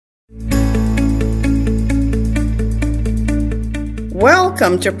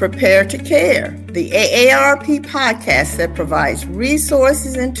Welcome to Prepare to Care, the AARP podcast that provides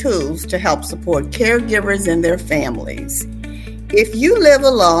resources and tools to help support caregivers and their families. If you live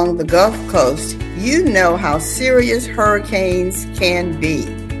along the Gulf Coast, you know how serious hurricanes can be.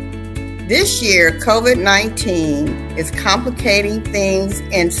 This year, COVID-19 is complicating things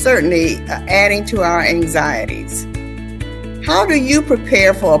and certainly adding to our anxieties. How do you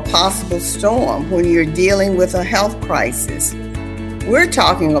prepare for a possible storm when you're dealing with a health crisis? We're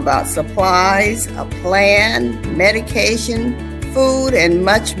talking about supplies, a plan, medication, food, and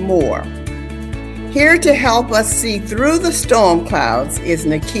much more. Here to help us see through the storm clouds is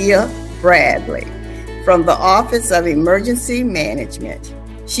Nakia Bradley from the Office of Emergency Management.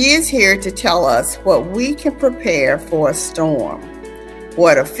 She is here to tell us what we can prepare for a storm,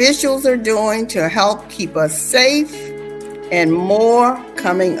 what officials are doing to help keep us safe, and more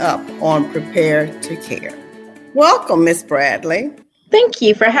coming up on Prepare to Care. Welcome, Ms. Bradley. Thank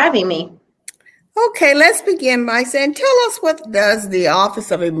you for having me. Okay, let's begin by saying, tell us, what does the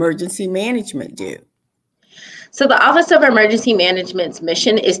Office of Emergency Management do? So the Office of Emergency Management's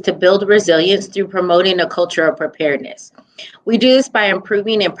mission is to build resilience through promoting a culture of preparedness. We do this by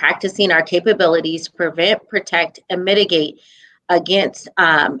improving and practicing our capabilities to prevent, protect, and mitigate against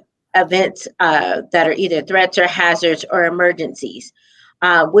events that are either threats or hazards or emergencies,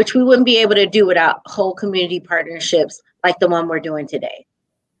 which we wouldn't be able to do without whole community partnerships like the one we're doing today.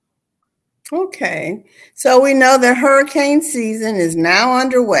 Okay, so we know the hurricane season is now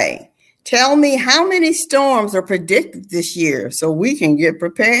underway. Tell me, how many storms are predicted this year so we can get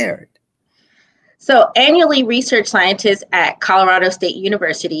prepared? So annually, research scientists at Colorado State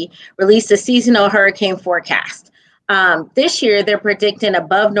University release a seasonal hurricane forecast. This year, they're predicting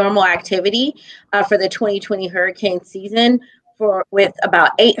above normal activity for the 2020 hurricane season with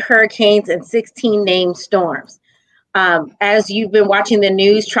about 8 hurricanes and 16 named storms. As you've been watching the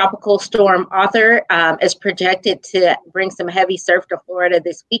news, Tropical Storm Arthur is projected to bring some heavy surf to Florida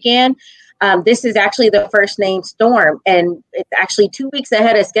this weekend. This is actually the first named storm, and it's actually 2 weeks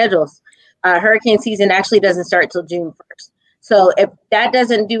ahead of schedules. Hurricane season actually doesn't start till June 1st. So if that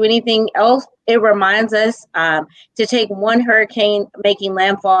doesn't do anything else, it reminds us to take one hurricane making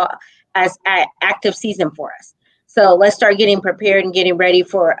landfall as an active season for us. So let's start getting prepared and getting ready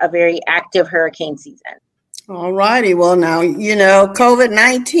for a very active hurricane season. All righty. Well, now, you know,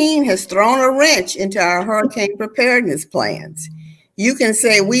 COVID-19 has thrown a wrench into our hurricane preparedness plans. You can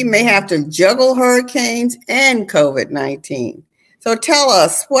say we may have to juggle hurricanes and COVID-19. So tell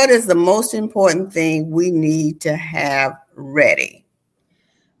us, what is the most important thing we need to have ready?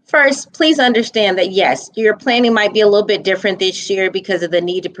 First, please understand that, yes, your planning might be a little bit different this year because of the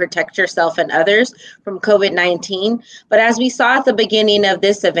need to protect yourself and others from COVID-19. But as we saw at the beginning of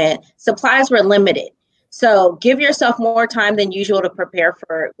this event, supplies were limited. So give yourself more time than usual to prepare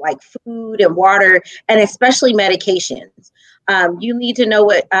for like food and water, and especially medications. You'll need to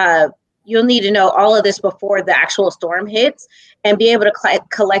know all of this before the actual storm hits and be able to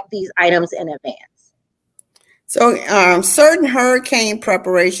collect these items in advance. So certain hurricane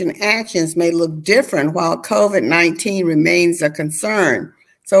preparation actions may look different while COVID-19 remains a concern.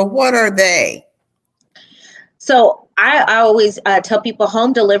 So what are they? So I always tell people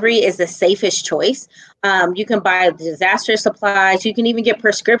home delivery is the safest choice. You can buy disaster supplies. You can even get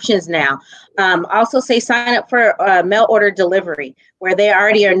prescriptions now. Also say sign up for mail order delivery, where they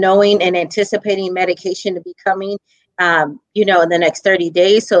already are knowing and anticipating medication to be coming, in the next 30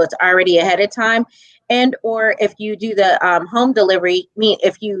 days. So it's already ahead of time. And or if you do the home delivery,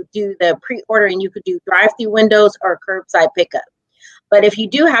 if you do the pre-ordering, you could do drive-through windows or curbside pickup. But if you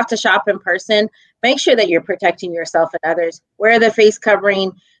do have to shop in person, make sure that you're protecting yourself and others. Wear the face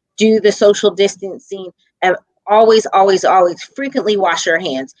covering, do the social distancing, and always, always, always frequently wash your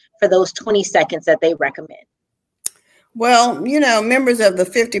hands for those 20 seconds that they recommend. Well, members of the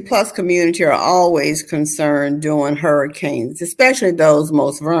 50-plus community are always concerned during hurricanes, especially those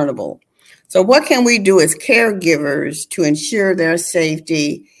most vulnerable. So what can we do as caregivers to ensure their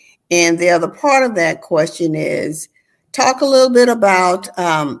safety? And the other part of that question is, talk a little bit about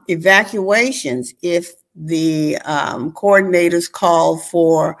evacuations if the coordinators call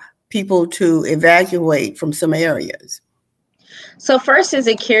for people to evacuate from some areas. So first, as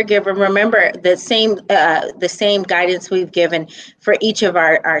a caregiver, remember the same guidance we've given for each of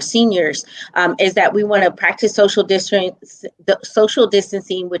our seniors is that we want to practice social distancing,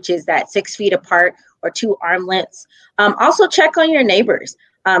 which is that 6 feet apart or 2 arm lengths. Also check on your neighbors.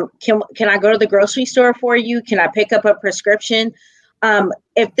 Can I go to the grocery store for you? Can I pick up a prescription?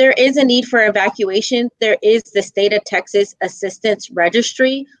 If there is a need for evacuation, there is the State of Texas Assistance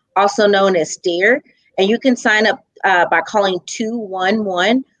Registry, also known as STEER, and you can sign up by calling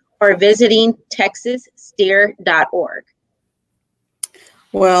 211 or visiting texassteer.org.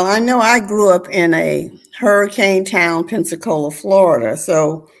 Well, I know I grew up in a hurricane town, Pensacola, Florida.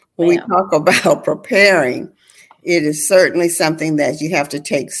 So when we talk about preparing, it is certainly something that you have to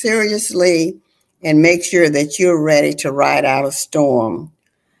take seriously and make sure that you're ready to ride out a storm.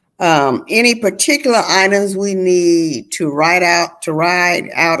 Any particular items we need to ride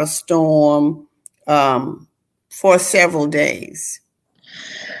out a storm for several days?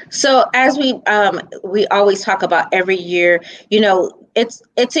 So as we always talk about every year,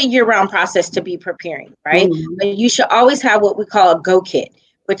 it's a year-round process to be preparing, right? Mm-hmm. But you should always have what we call a go kit,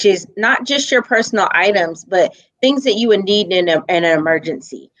 which is not just your personal items, but things that you would need in an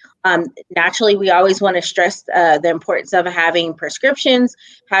emergency. Naturally, we always want to stress the importance of having prescriptions,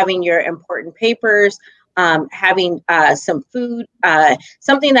 having your important papers, having some food,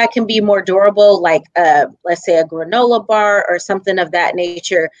 something that can be more durable, like let's say a granola bar or something of that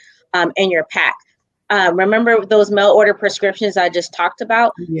nature in your pack. Remember those mail order prescriptions I just talked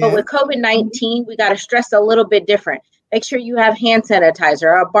about? Yeah. But with COVID-19, we got to stress a little bit different. Make sure you have hand sanitizer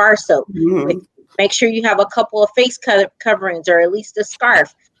or a bar soap. Mm-hmm. Make sure you have a couple of face coverings or at least a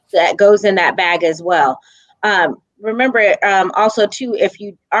scarf that goes in that bag as well. Remember also too, if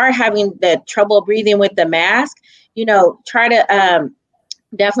you are having the trouble breathing with the mask, try to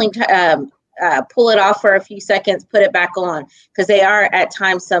definitely pull it off for a few seconds, put it back on, because they are at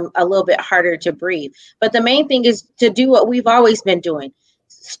times a little bit harder to breathe. But the main thing is to do what we've always been doing.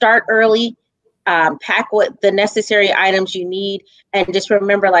 Start early, pack what the necessary items you need. And just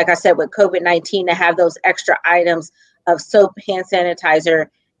remember, like I said, with COVID-19, to have those extra items of soap, hand sanitizer,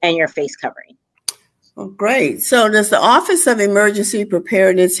 and your face covering. Oh, great. So does the Office of Emergency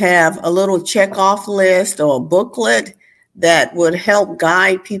Preparedness have a little checkoff list or a booklet that would help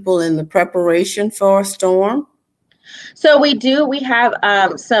guide people in the preparation for a storm? So we do. We have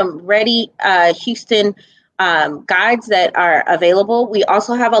some ready Houston guides that are available. We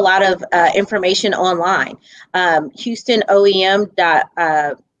also have a lot of information online.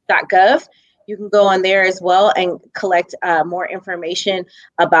 HoustonOEM.gov. You can go on there as well and collect more information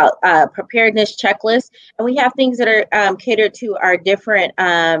about preparedness checklists. And we have things that are catered to our different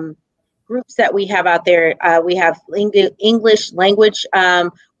groups that we have out there. We have English language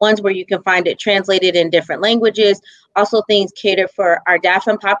ones where you can find it translated in different languages. Also things catered for our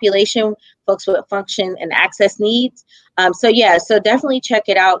DAFN population, folks with function and access needs. So definitely check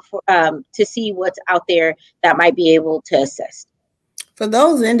it out to see what's out there that might be able to assist. For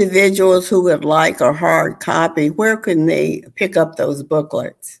those individuals who would like a hard copy, where can they pick up those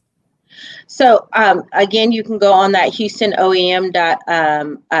booklets? So again, you can go on that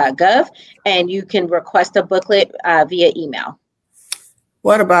HoustonOEM.gov and you can request a booklet via email.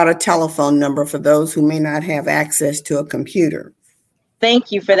 What about a telephone number for those who may not have access to a computer?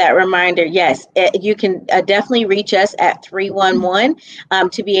 Thank you for that reminder. Yes, you can definitely reach us at 311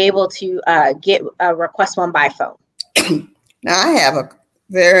 to be able to request one by phone. Now, I have a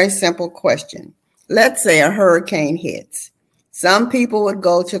very simple question. Let's say a hurricane hits. Some people would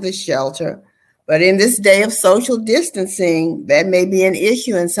go to the shelter, but in this day of social distancing, that may be an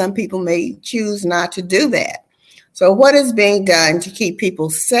issue, and some people may choose not to do that. So what is being done to keep people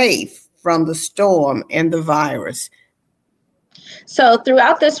safe from the storm and the virus? So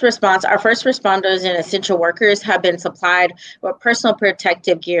throughout this response, our first responders and essential workers have been supplied with personal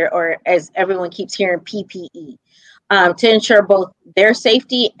protective gear, or as everyone keeps hearing, PPE. To ensure both their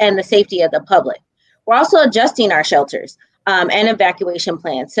safety and the safety of the public. We're also adjusting our shelters and evacuation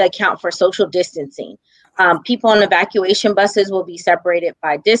plans to account for social distancing. People on evacuation buses will be separated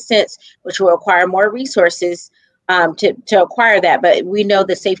by distance, which will require more resources to acquire that. But we know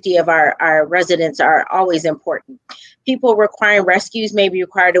the safety of our residents are always important. People requiring rescues may be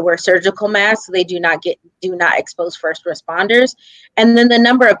required to wear surgical masks so they do not expose first responders. And then the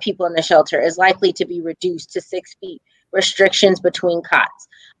number of people in the shelter is likely to be reduced to 6 feet, restrictions between cots.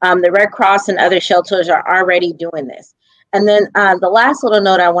 The Red Cross and other shelters are already doing this. And then the last little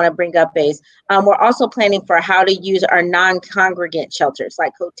note I want to bring up is we're also planning for how to use our non-congregant shelters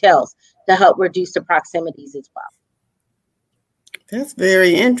like hotels to help reduce the proximities as well. That's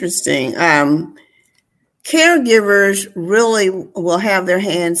very interesting. Caregivers really will have their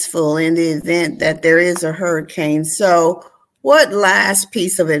hands full in the event that there is a hurricane. So what last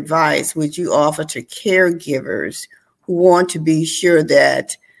piece of advice would you offer to caregivers who want to be sure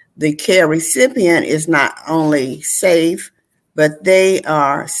that the care recipient is not only safe, but they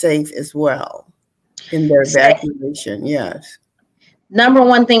are safe as well in their evacuation? Yes. Number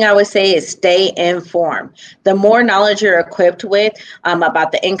one thing I would say is stay informed. The more knowledge you're equipped with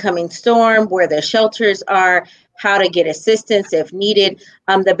about the incoming storm, where the shelters are, how to get assistance if needed,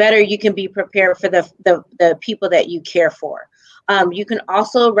 the better you can be prepared for the people that you care for. You can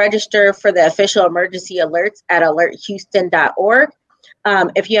also register for the official emergency alerts at alerthouston.org.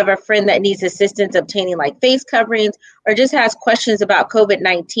 If you have a friend that needs assistance obtaining like face coverings or just has questions about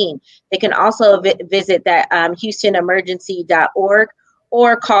COVID-19, they can also visit that houstonemergency.org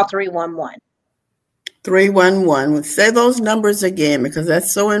or call 311. 311. Say those numbers again because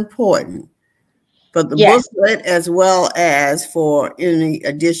that's so important for the booklet as well as for any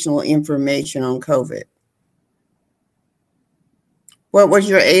additional information on COVID. What was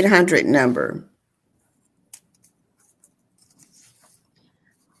your 800 number?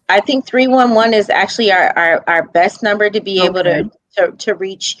 I think 311 is actually our best number to be able to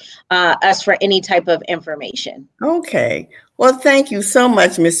reach us for any type of information. Okay. Well, thank you so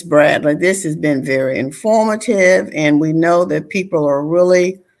much, Ms. Bradley. This has been very informative, and we know that people are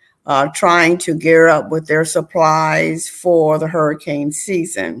really trying to gear up with their supplies for the hurricane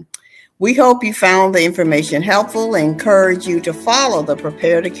season. We hope you found the information helpful and encourage you to follow the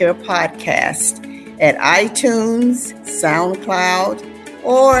Prepare to Care podcast at iTunes, SoundCloud,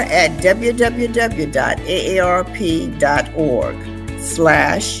 or at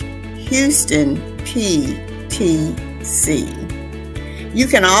www.aarp.org/HoustonPTC. You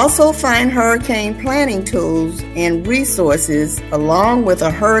can also find hurricane planning tools and resources along with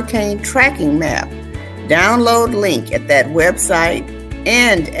a hurricane tracking map. Download link at that website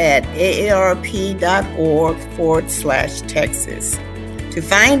and at aarp.org/Texas. To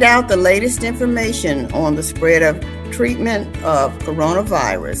find out the latest information on the spread of treatment of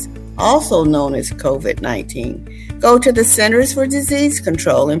coronavirus, also known as COVID-19, go to the Centers for Disease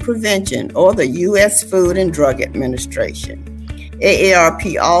Control and Prevention or the U.S. Food and Drug Administration.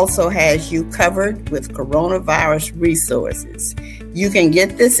 AARP also has you covered with coronavirus resources. You can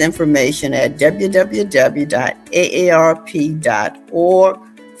get this information at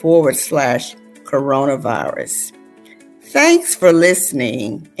www.aarp.org/coronavirus. Thanks for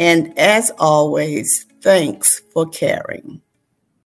listening, and as always, thanks for caring.